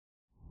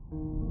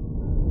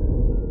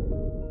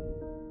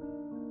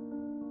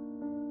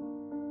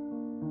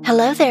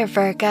Hello there,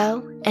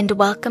 Virgo, and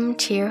welcome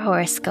to your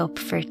horoscope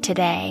for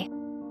today,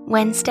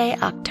 Wednesday,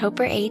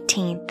 October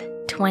 18th,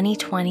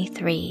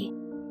 2023.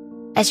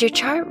 As your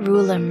chart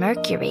ruler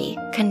Mercury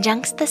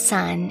conjuncts the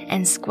Sun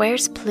and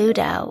squares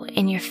Pluto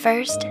in your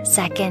first,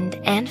 second,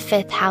 and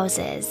fifth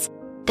houses,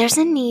 there's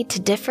a need to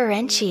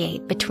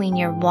differentiate between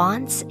your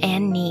wants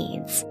and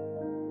needs.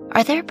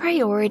 Are there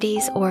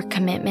priorities or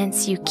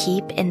commitments you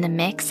keep in the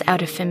mix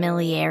out of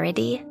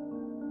familiarity?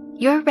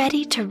 You're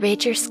ready to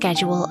rid your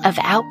schedule of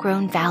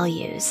outgrown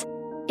values.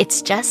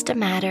 It's just a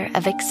matter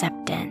of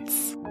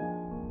acceptance.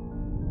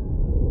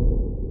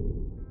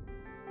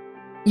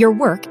 Your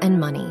work and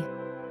money.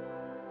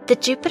 The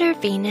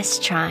Jupiter-Venus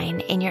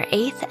trine in your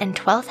 8th and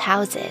 12th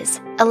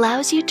houses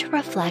allows you to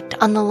reflect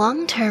on the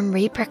long-term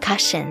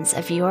repercussions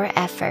of your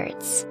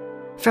efforts.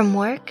 From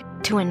work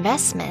to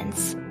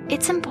investments,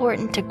 it's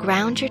important to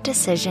ground your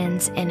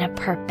decisions in a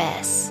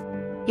purpose.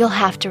 You'll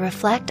have to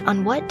reflect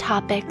on what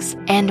topics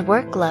and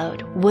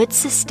workload would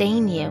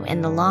sustain you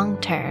in the long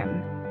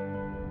term.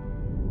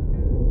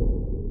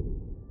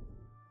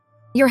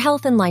 Your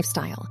health and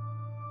lifestyle.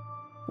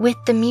 With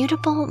the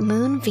mutable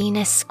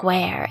Moon-Venus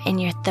square in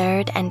your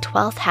 3rd and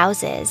 12th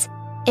houses,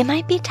 it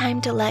might be time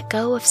to let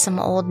go of some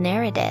old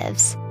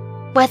narratives.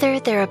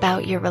 Whether they're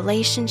about your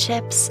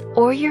relationships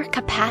or your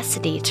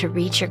capacity to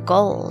reach your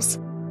goals,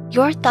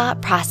 your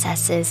thought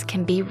processes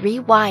can be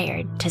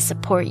rewired to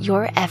support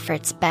your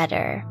efforts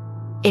better.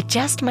 It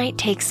just might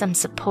take some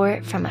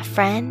support from a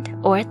friend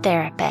or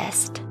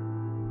therapist.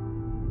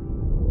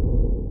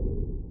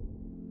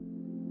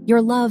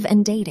 Your love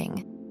and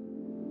dating.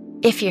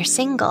 If you're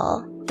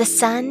single, the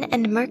Sun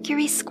and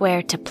Mercury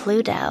square to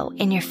Pluto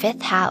in your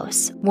 5th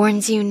house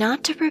warns you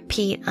not to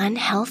repeat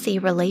unhealthy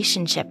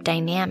relationship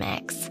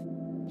dynamics.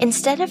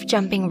 Instead of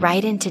jumping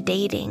right into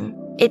dating,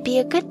 it'd be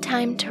a good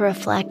time to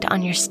reflect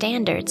on your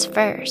standards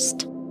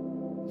first.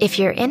 If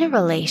you're in a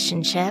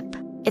relationship,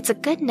 it's a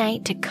good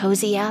night to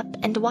cozy up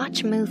and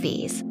watch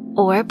movies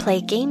or play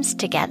games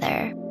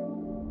together.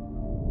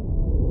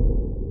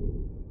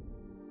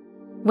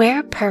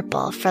 Wear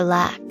purple for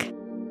luck.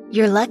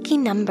 Your lucky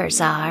numbers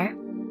are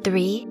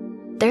 3,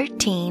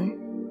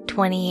 13,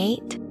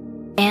 28,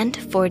 and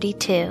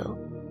 42.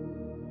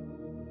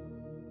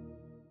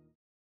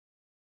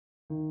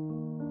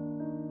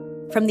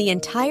 From the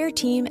entire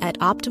team at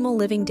Optimal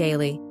Living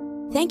Daily,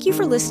 thank you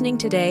for listening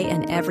today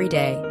and every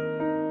day.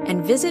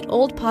 And visit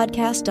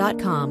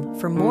oldpodcast.com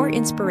for more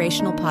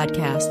inspirational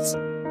podcasts.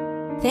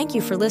 Thank you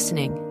for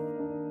listening.